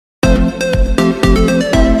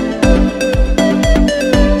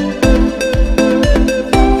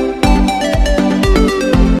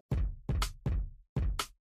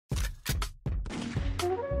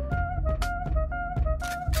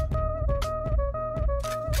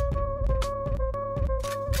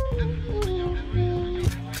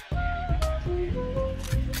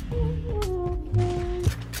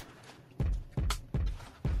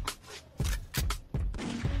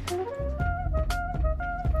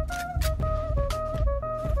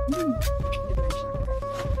Mukbang.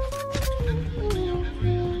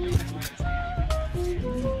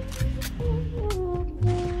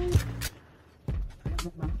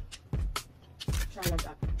 Salad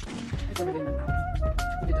at ito na din ng tao.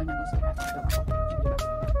 Hindi daw niya gusto at ito ako.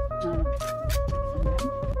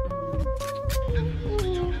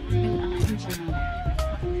 Ensaimada.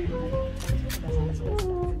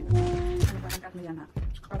 Ano ba ang kat mo yan ha?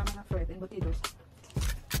 Para mga fruit, embutidos.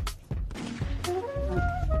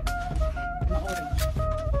 Na-orange.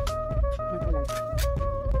 Nagkulay.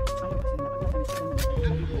 Ano kasi napaglasanis ka naman.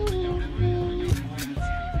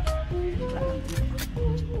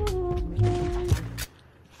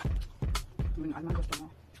 Yung alman gusto mo.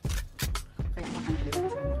 Kaya makan ka dito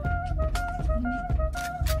sa ano.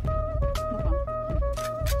 Mukbang.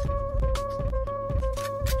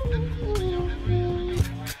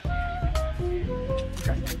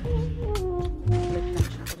 Late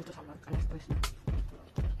lunch na ako dito sa work. Alas 3 na.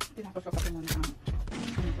 Tinapos ko kasi muna ang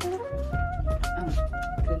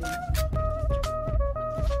grilling.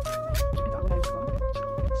 Ito ang lunch ko.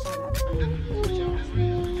 Salad.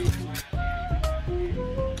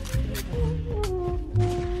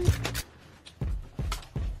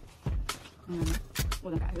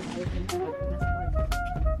 Unang kaayos-ayos din ako nasa work.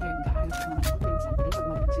 Ngayon kaayos na naman ako pinsan. Hindi pag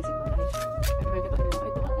magsisimulan. Pero pwede ko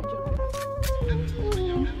ito ang medyo na.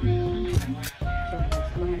 So,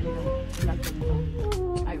 abangan nyo yung vlog ko nito.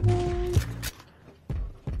 Ayun.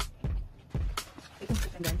 Itong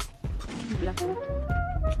chicken guys. Yung vlog ko.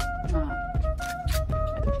 Itong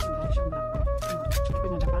chicken guys. Yung vlog ko.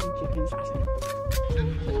 Pinadapang chicken sa asin.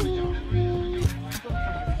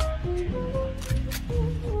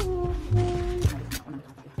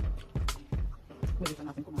 Dito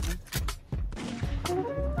natin kumain.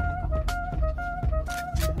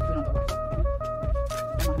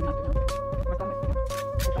 Samahan natin ang matamis na.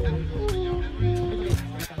 Ito pala naman ito. Ito rin.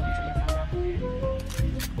 Sobrasada.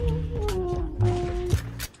 Ano siya?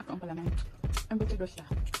 Ako ang palaman. Ang butido siya.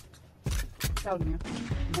 Tawag niya.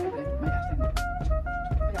 May asin.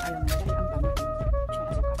 Kaya ayaw niya. Dahil ang banat. May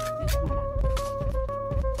asukal. Ensaimada.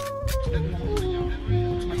 Ito naman.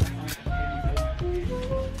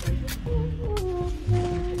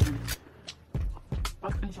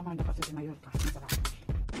 Ensaimada kasi de Mallorca. Masarap.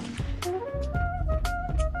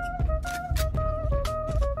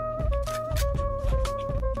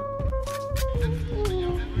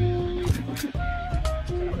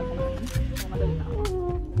 Sarap na kumain. Madali na ako.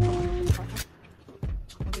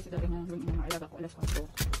 Mag-isip dali nga yung mga alaga ko. Alas 4.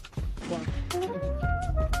 Wow. Ito ko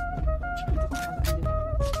alagaan dito.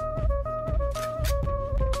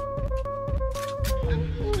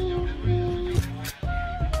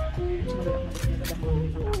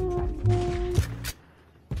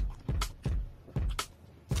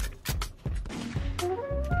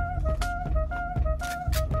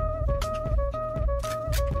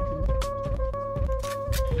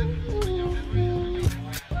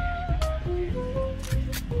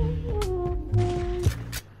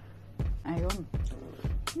 Ayun.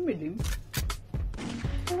 Milim.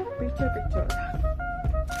 Picture.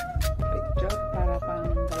 Picture para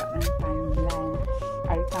pang gawa ng timeline.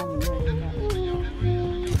 Ay, timeline.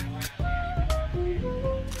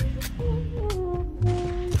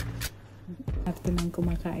 After nang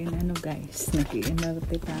kumakain, ano guys,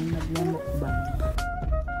 nag-iinarte pa ang nagmamukbang.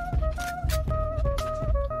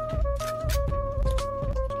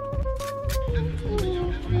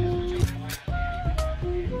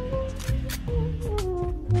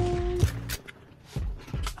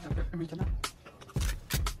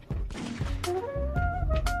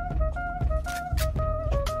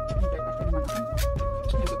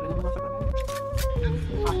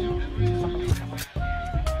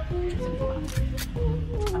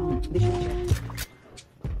 Dishwasher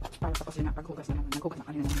para sa kusina paghugas na naman. Naghugas na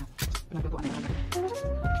kanina naman. Pinaglutuan na agad.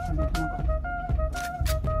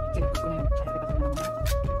 Tinapos ko na yun. Kaya ripas na naman.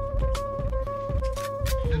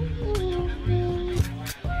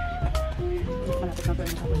 Malapit na ito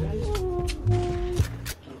yung hapon guys.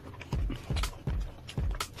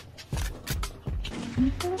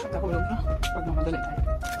 Pagkahulog na. Pag mamadali tayo.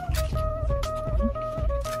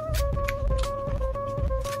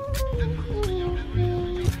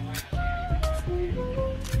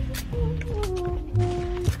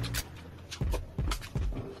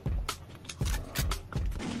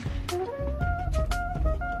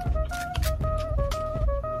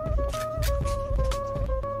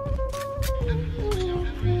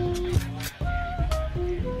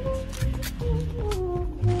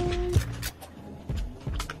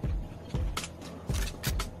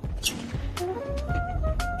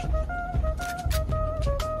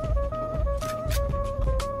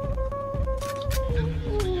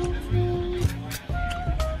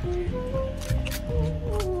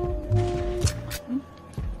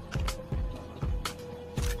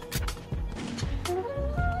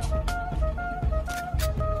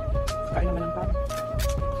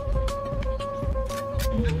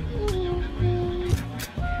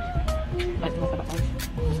 Kahit masarap guys.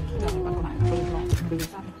 Lalo pag kumain ako dito,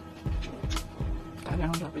 bilisan. Kaya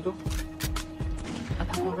ang rapido. At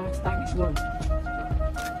ang oras, time is gold.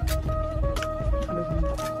 Sabi ko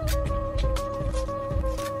nito.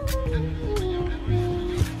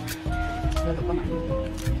 Lalo pa nga dito.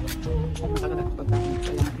 Kung matagal ako pagkain,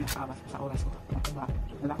 kailangan pinakawas sa oras ko. Diba?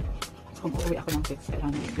 Wala. Kung uuwi ako ng 6,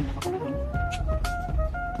 kailangan i-explain ako kung ano.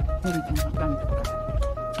 Hindi ko nakakami ito pagkain.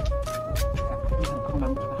 Kaya, hindi ako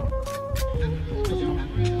magtrabaho. Kasi naman,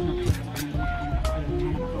 makahanap ako, ayaw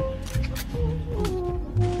nahanap ako.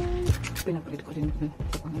 Pinagpalit ko din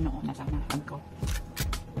sa Panginoon na samahan ko.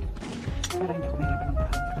 Para hindi ako mahirapan ng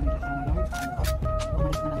bahan sa kanila. Sana Lord, saan ko.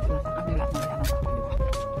 Umalis na lang sila sa kanila at mabayaran ako, diba?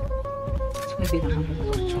 Nagbilang ang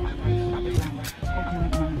pagkakas sa akin. Kapit lang. Kung ano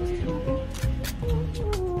yung unang desisyon natin.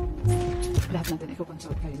 Lahat natin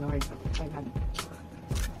i-consult kay Lord. Kay God.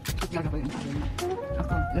 At gagawin ang alam na.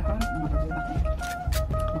 Ako, lahat ng mga pagbilang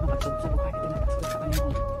makapagtog sa buhay. Tinapasok sa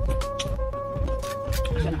Panginoon.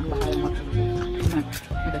 Siya na ang bahalang magsalusyon.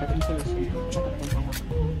 Madadating solusyon. Matalagang tawa.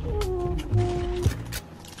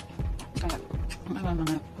 Kaya, ang alam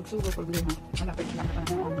mga pagsubok, problema, malapit lang ka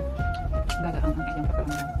Panginoon. Gagaan ang iyong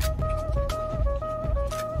pagkaramdam.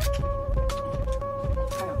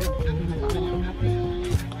 Kaya, yung nagpaalam ko natin.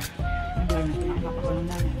 Ang buhay natin ang papakulong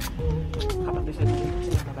namin. Kapag decide na rin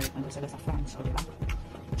sila, babalik na sila sa France. O diba?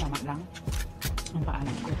 Tama lang ang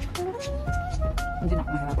paalam ko. Hindi na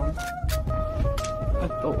ako mahirapon.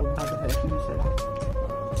 At oo, babalik na sila.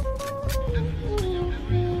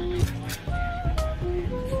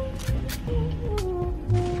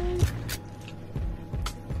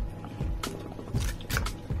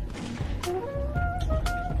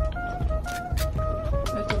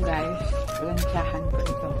 Ito guys, lansyahan ko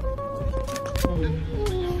ito.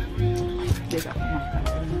 Hindi ako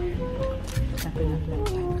makaroon na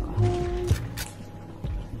pinaglansyahan ko.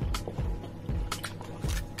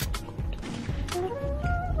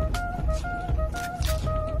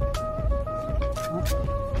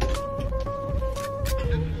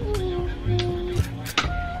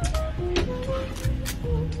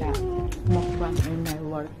 Mukbang in my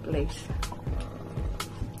workplace.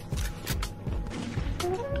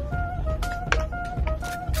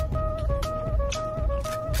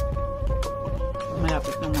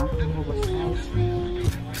 Malapit na mahubos guys.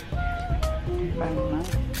 Paano na?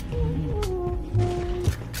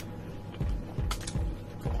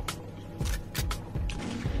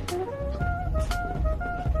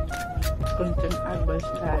 Content advice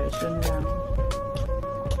guys, yun lang.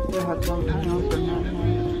 Lahat ng ano,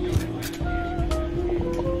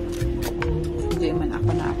 hindi man ako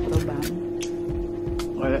na-aproban.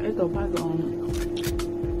 Wala, ito bagong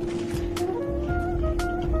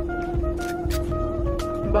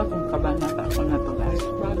kabanata ako na to guys.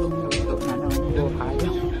 Bagong luto na ng buhay.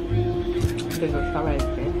 Dito sa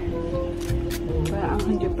website. Kaya ang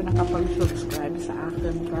hindi pa nakapag-subscribe sa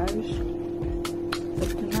akin guys,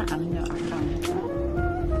 ito na ang new account.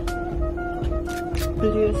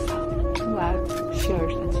 Please like, share,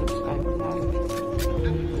 and subscribe guys.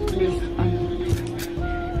 Please,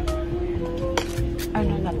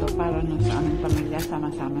 ano na to, para na sa aming pamilya,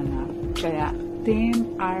 sama-sama na. Kaya,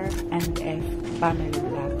 Team R and F Family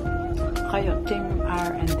Vlog. Kayo, Team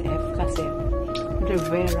R and F kasi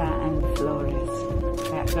Rivera and Flores.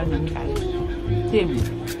 Kaya, ganun kayo. Team.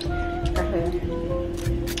 Kasi,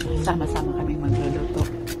 sama-sama kaming magluluto.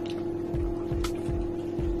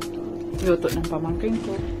 Luto ng pamangkin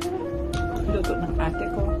ko, luto ng ate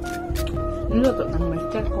ko, luto ng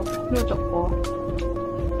mister ko, luto ko,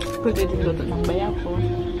 pwede din luto ng bayaw ko.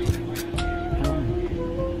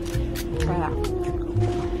 Kaya,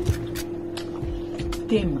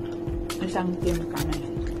 isang team kami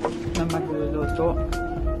na magluluto.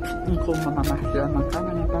 Kung mamamahal naman kami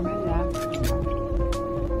ng pamilya,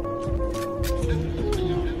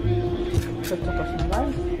 tapos na ba?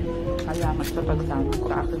 Salamat sa pagsama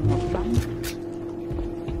sa aking mukbang.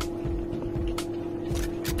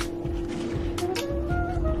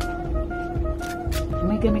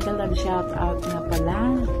 Mega love shout out na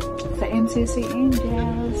pala sa MCC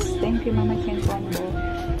Angels. Thank you Mama Ken Combo.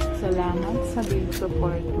 Salamat sa big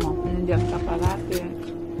support mo. Nandiyan ka parati.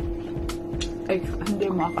 Ay, hindi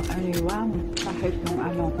mo ako aniwang kahit nung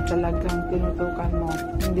ano, talagang tinutukan mo.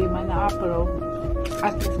 Hindi man na-approve.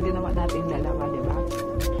 At least ginawa natin dalawa, diba?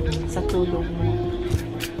 Sa tulong mo.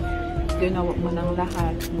 Ginawa mo ng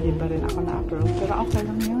lahat. Hindi ba rin ako na-approve? Pero okay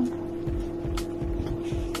lang yun.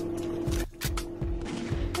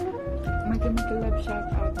 Mag-love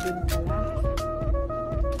shout out din pala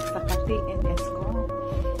sa ka-TNS ko.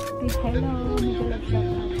 Hello, mag-love shout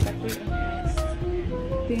out sa TNS.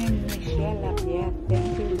 Team Michelle Lapiet,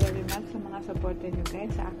 thank you very much sa mga supporter nyo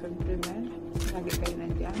guys sa aking premiere. Lagi kayo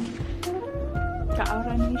nandiyan.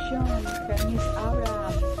 Ka-Aura Nation, kay Miss Aura.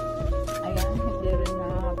 Ayan, hindi rin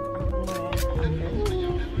na akong akin.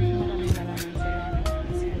 Maraming salamat.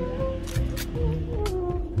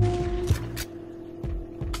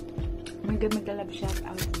 Mega love shout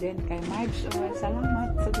out din kay Marge.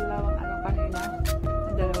 Salamat sa dalawang kanina.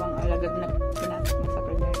 Sa dalawang alagad na pinatak mo sa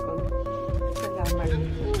premiere ko. Salamat.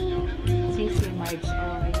 Sisi Marge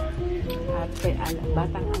at kay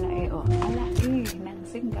Batang Alaeo ng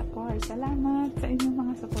Singapore. Salamat sa inyong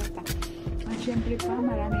mga suporta. At syempre pa,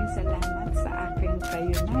 maraming salamat sa aking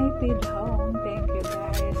ka-United Home. Thank you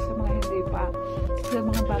guys. Sa mga hindi pa, sa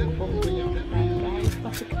mga bago pong binikitan guys,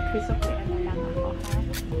 pasuklian na lang ako ha.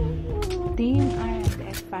 Team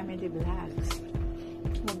R&F Family Vlogs.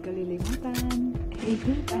 Huwag kalilimutan,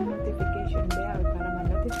 i-hit ang notification bell para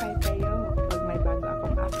ma-notify kayo pag may bago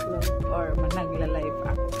akong upload or nagla-live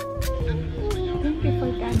ako. Thank you for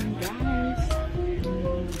coming guys.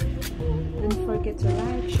 Don't forget to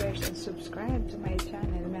like, share, and subscribe to my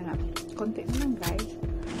channel. Mga konti na lang guys.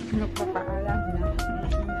 Nagpapaalam na yung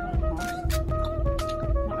host.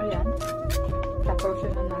 Ayan. Tapos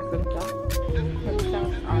yun na natin siya.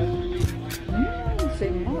 Nag-shout out.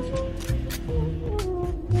 Simos.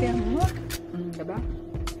 Simos. Diba?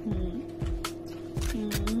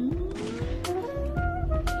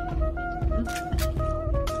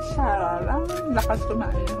 Sarang. Lakas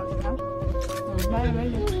kumain yung host na. Bye bye.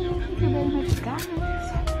 Thank you very much guys.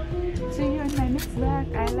 See you in my next vlog.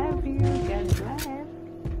 I love you.